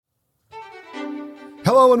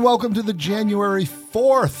Hello and welcome to the January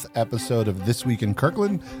 4th episode of This Week in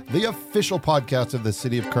Kirkland, the official podcast of the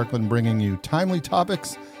City of Kirkland, bringing you timely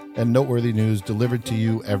topics and noteworthy news delivered to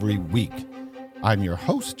you every week. I'm your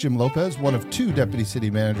host, Jim Lopez, one of two deputy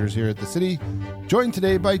city managers here at the city, joined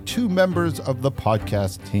today by two members of the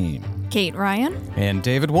podcast team. Kate Ryan. And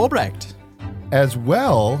David Wolbrecht. As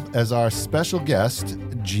well as our special guest,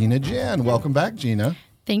 Gina Jan. Welcome back, Gina.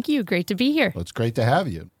 Thank you. Great to be here. Well, it's great to have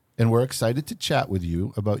you. And we're excited to chat with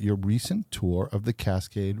you about your recent tour of the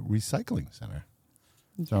Cascade Recycling Center.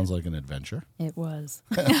 Sounds like an adventure. It was.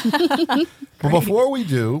 But before we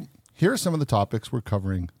do, here are some of the topics we're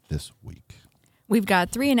covering this week. We've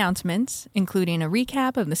got 3 announcements, including a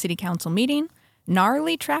recap of the City Council meeting,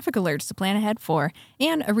 gnarly traffic alerts to plan ahead for,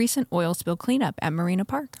 and a recent oil spill cleanup at Marina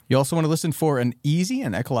Park. You also want to listen for an easy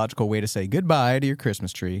and ecological way to say goodbye to your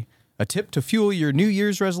Christmas tree, a tip to fuel your New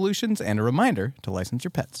Year's resolutions, and a reminder to license your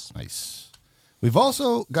pets. Nice. We've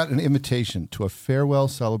also got an invitation to a farewell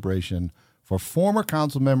celebration for former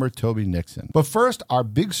council member Toby Nixon. But first, our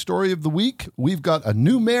big story of the week. We've got a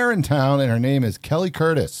new mayor in town, and her name is Kelly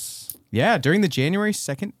Curtis. Yeah, during the January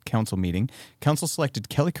 2nd council meeting, council selected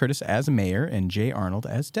Kelly Curtis as mayor and Jay Arnold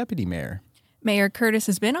as deputy mayor. Mayor Curtis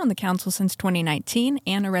has been on the council since 2019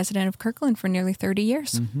 and a resident of Kirkland for nearly 30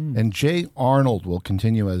 years. Mm-hmm. And Jay Arnold will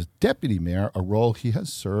continue as deputy mayor, a role he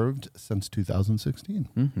has served since 2016.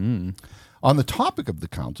 Mm-hmm. On the topic of the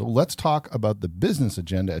council, let's talk about the business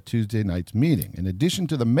agenda at Tuesday night's meeting. In addition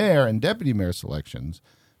to the mayor and deputy mayor selections,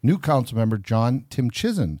 new council member John Tim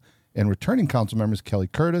Chizen and returning council members Kelly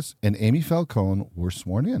Curtis and Amy Falcone were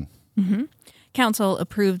sworn in. Mm-hmm. Council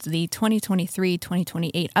approved the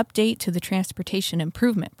 2023-2028 update to the Transportation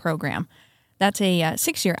Improvement Program. That's a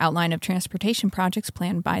 6-year outline of transportation projects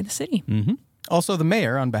planned by the city. Mm-hmm. Also, the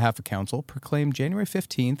mayor, on behalf of council, proclaimed January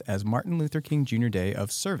 15th as Martin Luther King Jr. Day of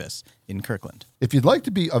Service in Kirkland. If you'd like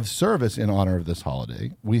to be of service in honor of this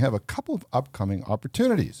holiday, we have a couple of upcoming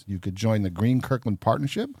opportunities. You could join the Green Kirkland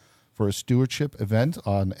Partnership for a stewardship event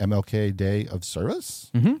on MLK Day of Service.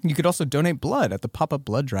 Mm-hmm. You could also donate blood at the pop-up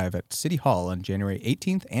blood drive at City Hall on January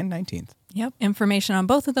 18th and 19th. Yep. Information on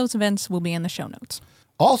both of those events will be in the show notes.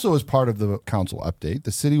 Also, as part of the council update,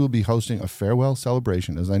 the city will be hosting a farewell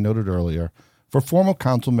celebration, as I noted earlier, for former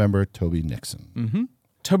council member Toby Nixon. Mm-hmm.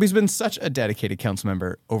 Toby's been such a dedicated council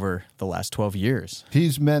member over the last 12 years.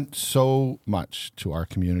 He's meant so much to our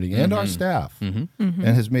community and our staff, mm-hmm. and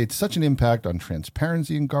has made such an impact on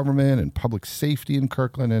transparency in government and public safety in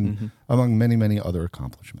Kirkland, and among many, many other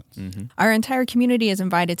accomplishments. Mm-hmm. Our entire community is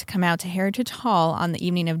invited to come out to Heritage Hall on the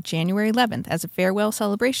evening of January 11th as a farewell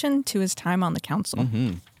celebration to his time on the council.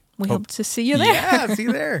 Mm-hmm. We hope to see you there. Yeah, see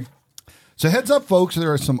you there. So heads up, folks,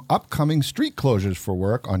 there are some upcoming street closures for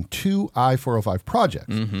work on 2 I-405 projects.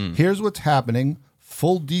 Mm-hmm. Here's what's happening.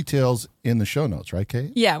 Full details in the show notes, right,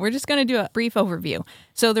 Kate? Yeah, we're just going to do a brief overview.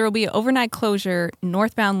 So there will be an overnight closure,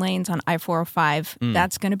 northbound lanes on I-405.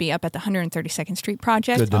 That's going to be up at the 132nd Street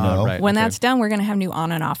project. Good to know. Right, When okay. that's done, we're going to have new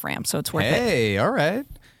on and off ramps, so it's worth it. Hey, all right.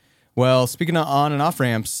 Well, speaking of on and off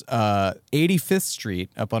ramps, 85th Street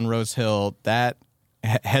up on Rose Hill, that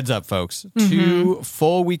heads up, folks. 2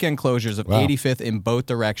 full weekend closures of 85th in both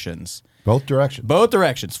directions. Both directions. Both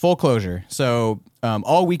directions, full closure. So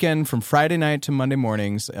all weekend from Friday night to Monday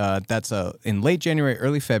mornings. That's in late January,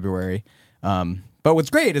 early February. But what's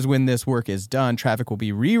great is when this work is done, traffic will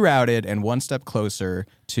be rerouted and one step closer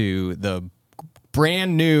to the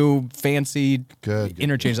brand new fancy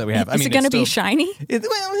interchange that we have. Is it going to be shiny? In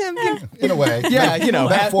a way. Yeah, you know.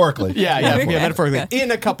 Metaphorically. Metaphorically.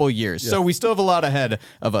 In a couple years. So we still have a lot ahead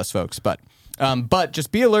of us, folks. But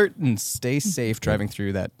just be alert and stay safe driving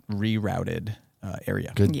through that rerouted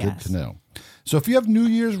area. Good to know. So if you have New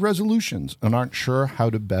Year's resolutions and aren't sure how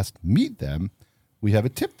to best meet them, we have a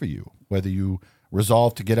tip for you. Whether you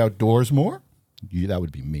resolve to get outdoors more, that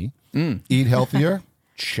would be me, eat healthier,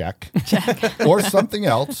 check. Or something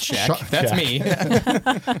else. Check. That's me.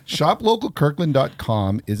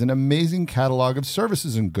 ShopLocalKirkland.com is an amazing catalog of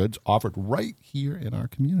services and goods offered right here in our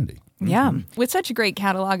community. Yeah. With such a great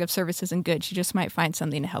catalog of services and goods, you just might find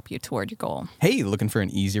something to help you toward your goal. Hey, looking for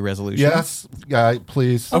an easy resolution? Yes,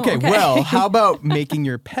 please. Okay, well, how about making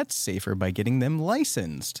your pets safer by getting them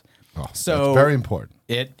licensed? Oh, so that's very important.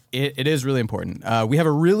 It is really important. We have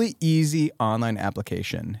a really easy online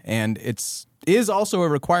application, and is also a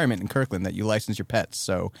requirement in Kirkland that you license your pets.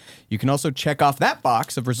 So you can also check off that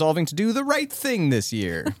box of resolving to do the right thing this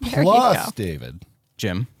year. Plus, David,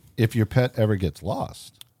 Jim, if your pet ever gets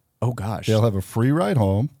lost, oh gosh, they'll have a free ride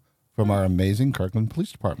home from our amazing Kirkland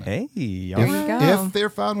Police Department. Hey, if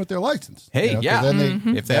they're found with their license. Hey, yeah.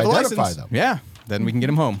 Then if they have a license, them. Yeah, then we can get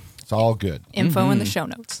them home. It's all good. Info in the show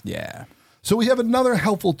notes. Yeah. So we have another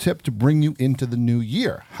helpful tip to bring you into the new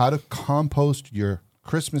year. How to compost your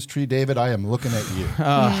Christmas tree. David, I am looking at you.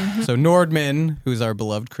 So Nordman, who's our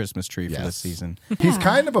beloved Christmas tree for this season. He's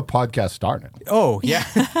kind of a podcast star now. Oh, yeah.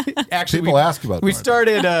 Actually, People ask about we Nordman.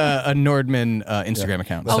 started a Nordman Instagram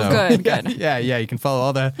account. Oh, good. Yeah, you can follow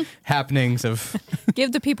all the happenings of...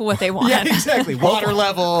 Give the people what they want. Yeah, exactly. Water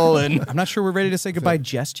level. And I'm not sure we're ready to say goodbye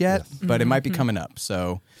just yet, but it might be coming up.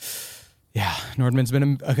 So, yeah, Nordman's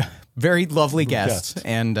been a very lovely guest.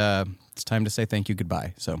 And it's time to say thank you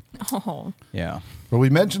goodbye. So, yeah. Well, we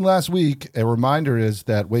mentioned last week, a reminder is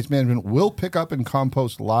that Waste Management will pick up and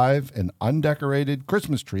compost live and undecorated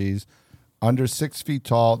Christmas trees under 6 feet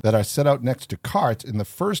tall that are set out next to carts in the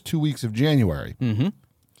first 2 weeks of January. Mm-hmm.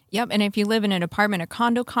 Yep, and if you live in an apartment or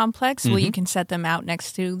condo complex, well, you can set them out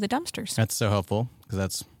next to the dumpsters. That's so helpful because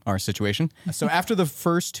that's our situation. So after the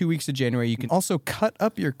first 2 weeks of January, you can also cut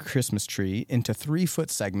up your Christmas tree into 3-foot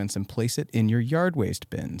segments and place it in your yard waste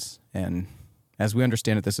bins. And as we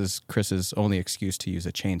understand it, this is Chris's only excuse to use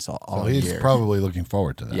a chainsaw all He's year. probably looking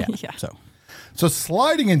forward to that. Yeah. So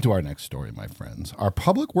sliding into our next story, my friends, our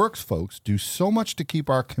public works folks do so much to keep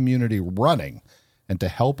our community running and to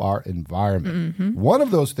help our environment. One of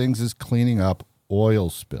those things is cleaning up oil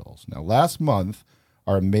spills. Now, last month,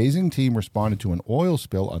 our amazing team responded to an oil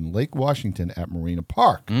spill on Lake Washington at Marina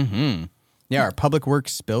Park. Yeah, our public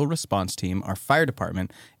works spill response team, our fire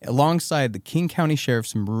department, alongside the King County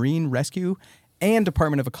Sheriff's Marine Rescue and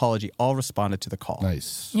Department of Ecology all responded to the call.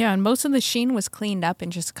 Nice. Yeah, and most of the sheen was cleaned up in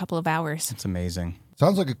just a couple of hours. It's amazing.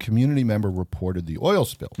 Sounds like a community member reported the oil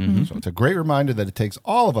spill. So it's a great reminder that it takes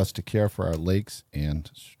all of us to care for our lakes and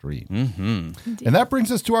streams. And that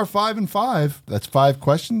brings us to our 5 and 5. That's 5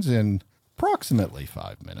 questions in approximately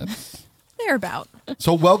 5 minutes. Thereabout.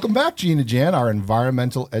 So welcome back, Gina Jan, our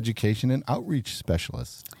environmental education and outreach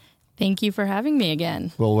specialist. Thank you for having me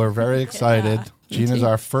again. Well, we're very excited. Gina's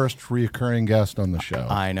our first reoccurring guest on the show.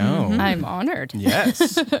 I know. I'm honored.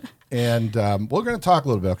 Yes. And we're going to talk a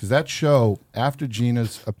little bit because that show, after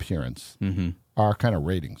Gina's appearance, our kind of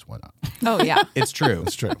ratings went up. Oh, yeah. It's true.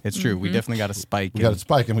 It's true. It's true. We definitely got a spike. We got a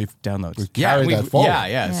spike and we've downloads. We've carried that forward.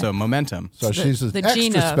 Yeah. So momentum. So she's the an extra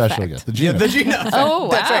Gina special effect. guest. The Gina. The Gina effect. Oh, wow.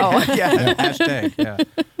 That's right. Yeah. Hashtag.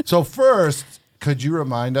 Yeah. So first, could you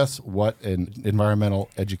remind us what an environmental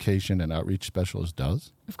education and outreach specialist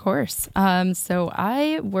does? Of course. So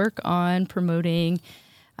I work on promoting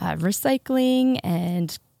recycling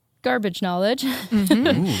and garbage knowledge,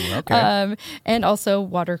 Ooh, okay. and also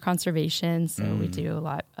water conservation. So we do a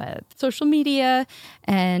lot of social media,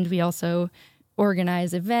 and we also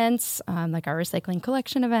organize events like our recycling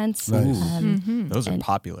collection events. Nice. Those are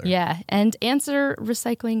popular. Yeah, and answer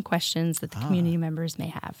recycling questions that the community members may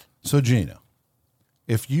have. So Gina,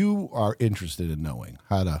 if you are interested in knowing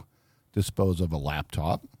how to dispose of a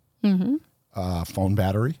laptop, a phone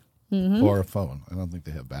battery, or a phone, I don't think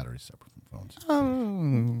they have batteries separate from phones.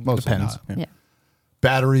 Most Depends. not. Yeah.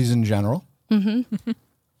 Batteries in general.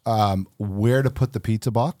 Where to put the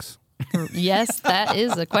pizza box? Yes, that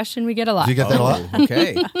is a question we get a lot. Do you get that a lot?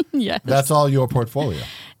 Okay. Yes, That's all your portfolio.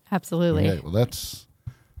 absolutely. Okay, well, that's,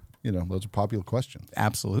 those are popular questions.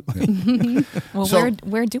 Absolutely. Well, So-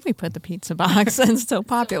 where do we put the pizza box? It's so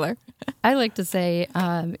popular. I like to say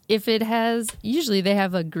if it has, usually they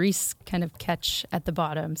have a grease kind of catch at the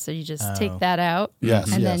bottom. So you just take that out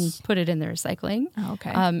Yes, and yes. then put it in the recycling.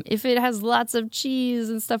 Okay. If it has lots of cheese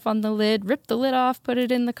and stuff on the lid, rip the lid off, put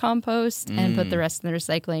it in the compost, and put the rest in the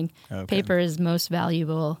recycling. Okay. Paper is most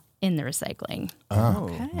valuable in the recycling.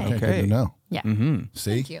 Okay, good Okay. to know. Yeah.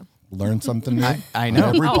 See? Thank you. Learn something new. I know.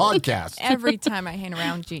 On every Oh. podcast. Every time I hang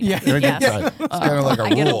around Gina. Yes. Yes. It's kind of like a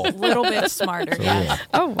I get rule. a little bit smarter. Yeah.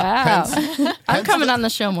 Oh, wow. I'm coming on the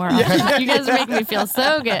show more often. You guys are making me feel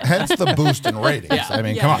so good. Hence the boost in ratings. I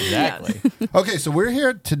mean, come on. Exactly. Okay, so we're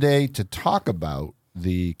here today to talk about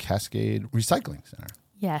the Cascade Recycling Center.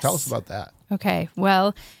 Yes. Tell us about that. Okay.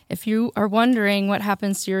 Well, if you are wondering what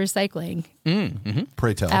happens to your recycling,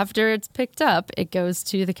 Pray tell. after it's picked up, it goes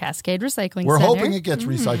to the Cascade Recycling We're Center. hoping it gets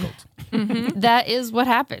recycled. That is what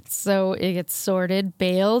happens. So it gets sorted,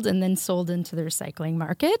 baled, and then sold into the recycling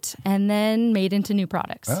market and then made into new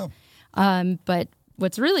products. Oh. But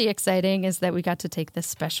what's really exciting is that we got to take this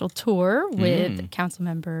special tour with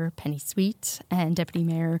Councilmember Penny Sweet and Deputy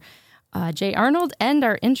Mayor Jay Arnold and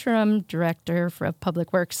our interim director for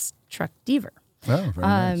Public Works, Truck Deaver. Oh, very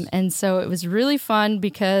nice. And so it was really fun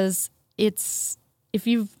because if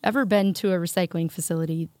you've ever been to a recycling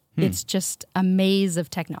facility, it's just a maze of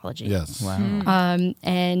technology. Yes. Wow.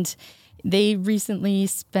 And they recently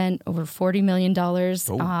spent over $40 million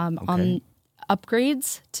on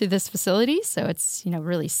upgrades to this facility. So it's,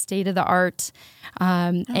 really state of the art.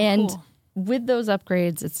 And cool. with those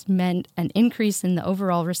upgrades, it's meant an increase in the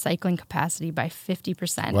overall recycling capacity by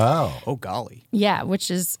 50%. Wow. Oh, golly. Yeah, which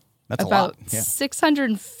is That's about a lot. Yeah.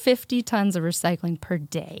 650 tons of recycling per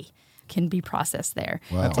day can be processed there.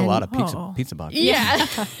 Wow. That's a lot of pizza boxes. Yeah.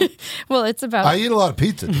 Well, it's about I eat a lot of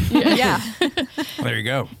pizza. yeah. There you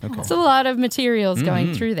go. Okay. It's a lot of materials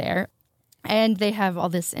going through there. And they have all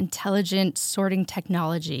this intelligent sorting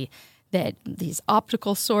technology that these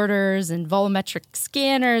optical sorters and volumetric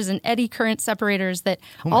scanners and eddy current separators that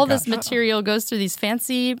all this material goes through these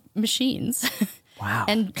fancy machines. Wow.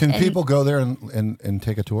 And Can people go there and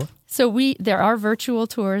take a tour? So there are virtual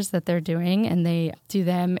tours that they're doing, and they do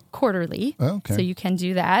them quarterly. Oh, okay. So you can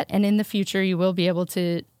do that, and in the future you will be able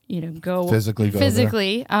to, go Physically go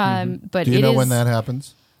there? But Do you know when that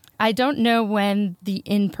happens? I don't know when the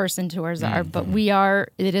in-person tours are, but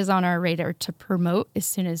it is on our radar to promote as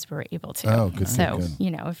soon as we're able to. Oh, good. So, good.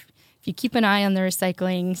 If you keep an eye on the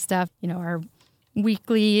recycling stuff, our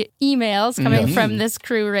weekly emails coming from this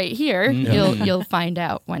crew right here, you'll find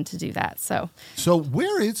out when to do that. So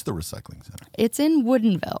where is the recycling center? it's in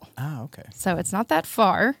Woodinville. Oh, okay. So it's not that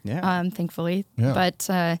far, thankfully. Yeah.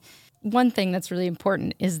 But one thing that's really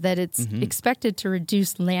important is that it's expected to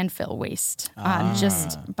reduce landfill waste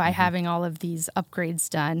just by having all of these upgrades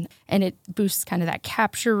done. And it boosts kind of that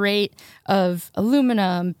capture rate of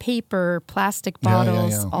aluminum, paper, plastic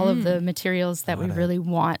bottles, all of the materials that we really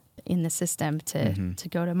want in the system to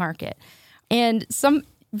go to market. And some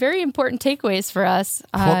very important takeaways for us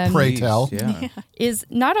Pray tell. Yeah. is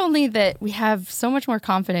not only that we have so much more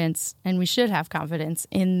confidence, and we should have confidence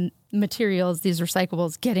in materials, these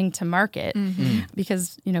recyclables getting to market,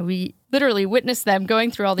 because we literally witness them going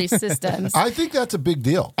through all these systems I think that's a big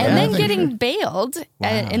deal. and then getting baled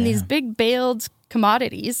in these big baled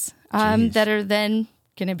commodities that are then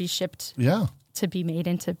going to be shipped to be made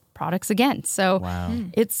into products again. So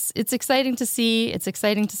it's exciting to see. It's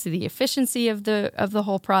exciting to see the efficiency of the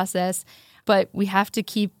whole process, but we have to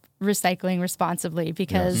keep recycling responsibly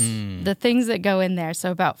because the things that go in there,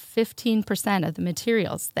 so about 15% of the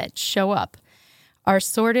materials that show up are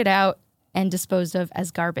sorted out and disposed of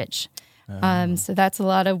as garbage. So that's a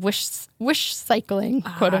lot of wish cycling,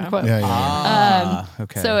 quote unquote.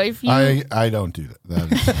 Okay. So if you I don't do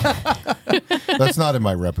that. That's not in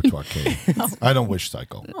my repertoire, Katie. I don't wish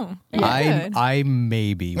cycle. I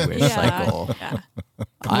maybe wish cycle. Yeah.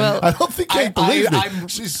 I don't think Kate believes me.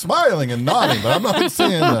 She's smiling and nodding, but I'm not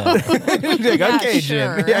saying that. Like, okay,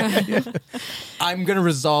 sure. Jim. I'm going to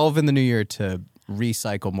resolve in the new year to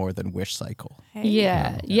recycle more than wish cycle.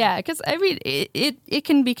 Yeah. Because it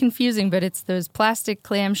can be confusing, but it's those plastic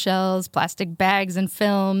clamshells, plastic bags and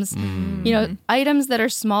films. Items that are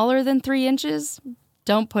smaller than 3 inches.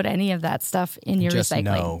 Don't put any of that stuff in your Just recycling.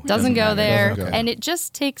 no. Doesn't go there, Doesn't go. and it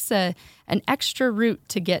just takes an extra route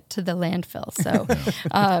to get to the landfill. So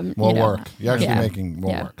More work. You're actually making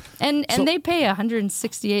more work. And they pay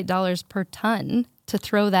 $168 per ton to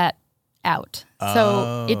throw that out.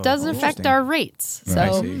 So it does affect our rates. I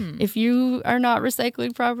So see. if you are not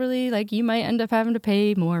recycling properly, you might end up having to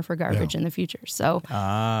pay more for garbage in the future. So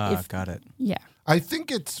Got it. yeah. I think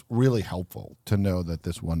it's really helpful to know that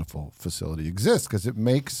this wonderful facility exists because it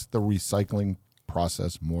makes the recycling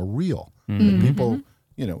process more real. And people,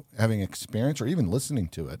 having experience or even listening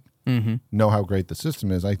to it, know how great the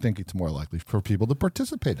system is. I think it's more likely for people to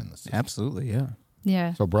participate in this system. Absolutely, yeah.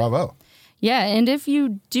 Yeah. So bravo. Yeah, and if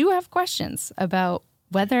you do have questions about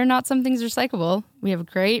whether or not something's recyclable, we have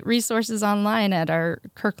great resources online at our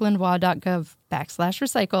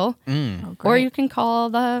kirklandwa.gov/recycle, or you can call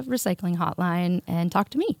the recycling hotline and talk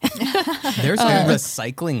to me. There's a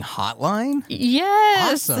recycling hotline?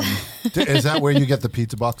 Yes. Awesome. Is that where you get the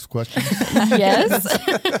pizza box questions? Yes.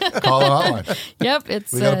 Call the hotline. Yep.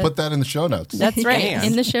 It's We got to put that in the show notes. that's right And-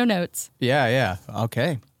 in the show notes. Yeah.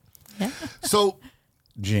 Okay. So,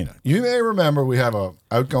 Gina, you may remember we have a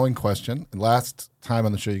outgoing question. Last time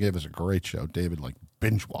on the show, you gave us a great show. David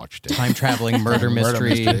binge watched it. Time traveling murder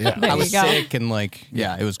mystery. yeah. There I was you go. sick and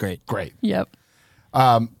it was great. Great. Yep.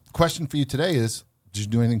 Question for you today is: did you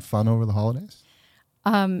do anything fun over the holidays?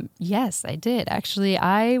 Yes, I did. Actually,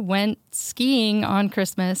 I went skiing on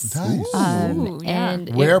Christmas. Nice.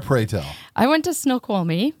 And Where, pray tell? I went to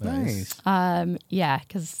Snoqualmie. Nice.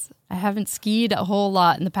 Because I haven't skied a whole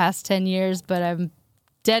lot in the past 10 years, but I'm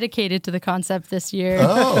dedicated to the concept this year.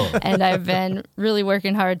 Oh. And I've been really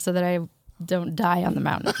working hard so that I don't die on the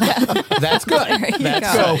mountain. That's good.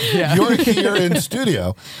 That's So good. you're here in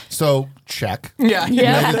studio. So check. Yeah.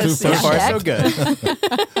 Yeah. Made it through So first far, check. so good. Oh,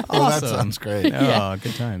 that Awesome. sounds great. Oh,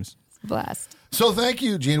 good times. Blast. So thank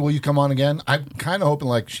you, Gina. Will you come on again? I'm kind of hoping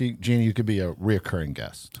like Gina, you could be a reoccurring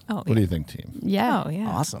guest. Oh, What do you think, team? Yeah. Oh, yeah.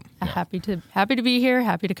 Awesome. Happy to be here.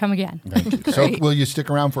 Happy to come again. So will you stick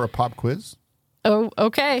around for a pop quiz? Oh,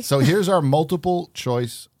 okay. So here's our multiple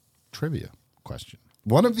choice trivia question.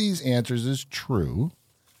 One of these answers is true.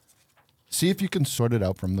 See if you can sort it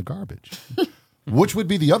out from the garbage. Which would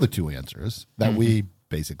be the other two answers that we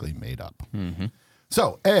basically made up.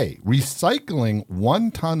 So A, recycling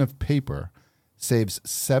 1 ton of paper saves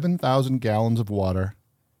 7,000 gallons of water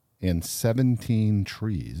and 17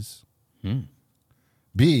 trees.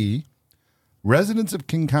 B, residents of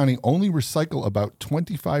King County only recycle about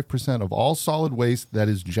 25% of all solid waste that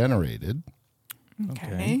is generated.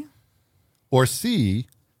 Okay. Or C,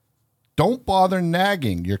 don't bother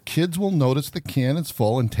nagging. Your kids will notice the can is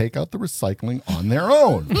full and take out the recycling on their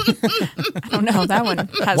own. I don't know. That one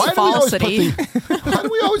has Why falsity. do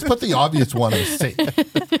we always put the obvious one as C?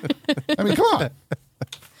 I mean, come on.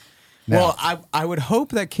 Now, Well, I would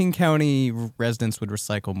hope that King County residents would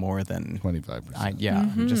recycle more than 25%.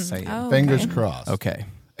 I'm just saying. Oh, Fingers okay. crossed. Okay.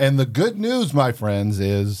 And the good news, my friends,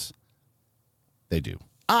 is they do.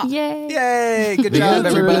 Yay. Yay! Good The job, answer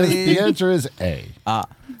is- everybody. the answer is A. Nice.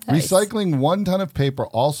 Recycling 1 ton of paper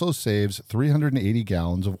also saves 380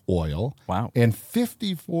 gallons of oil. Wow. And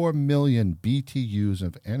 54 million BTUs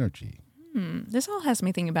of energy. This all has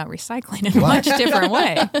me thinking about recycling in a much different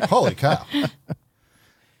way. Holy cow.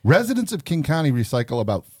 Residents of King County recycle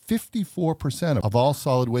about 54% of all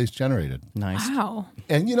solid waste generated. Nice. Wow.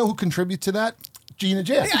 And you know who contributes to that? Gina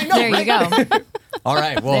Jan. There you go. All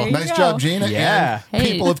right. Well, There you Nice go. job, Gina. Yeah. And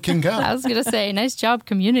Hey, people of King County. I was going to say, nice job,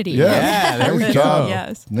 community. Yeah, there we Nice go. job.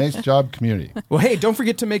 Yes. Nice job, community. well, hey, don't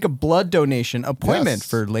forget to make a blood donation appointment Yes.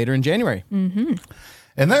 for later in January.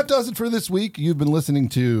 And that does it for this week. You've been listening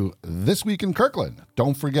to This Week in Kirkland.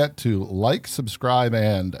 Don't forget to like, subscribe,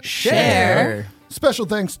 and Share. Special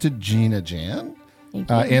thanks to Gina Jan, Thank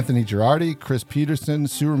you. Anthony Girardi, Chris Peterson,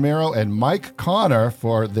 Sue Romero, and Mike Connor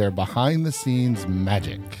for their behind-the-scenes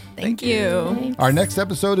magic. Thank you. Our next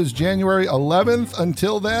episode is January 11th.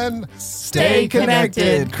 Until then, Stay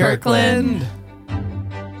connected, Kirkland.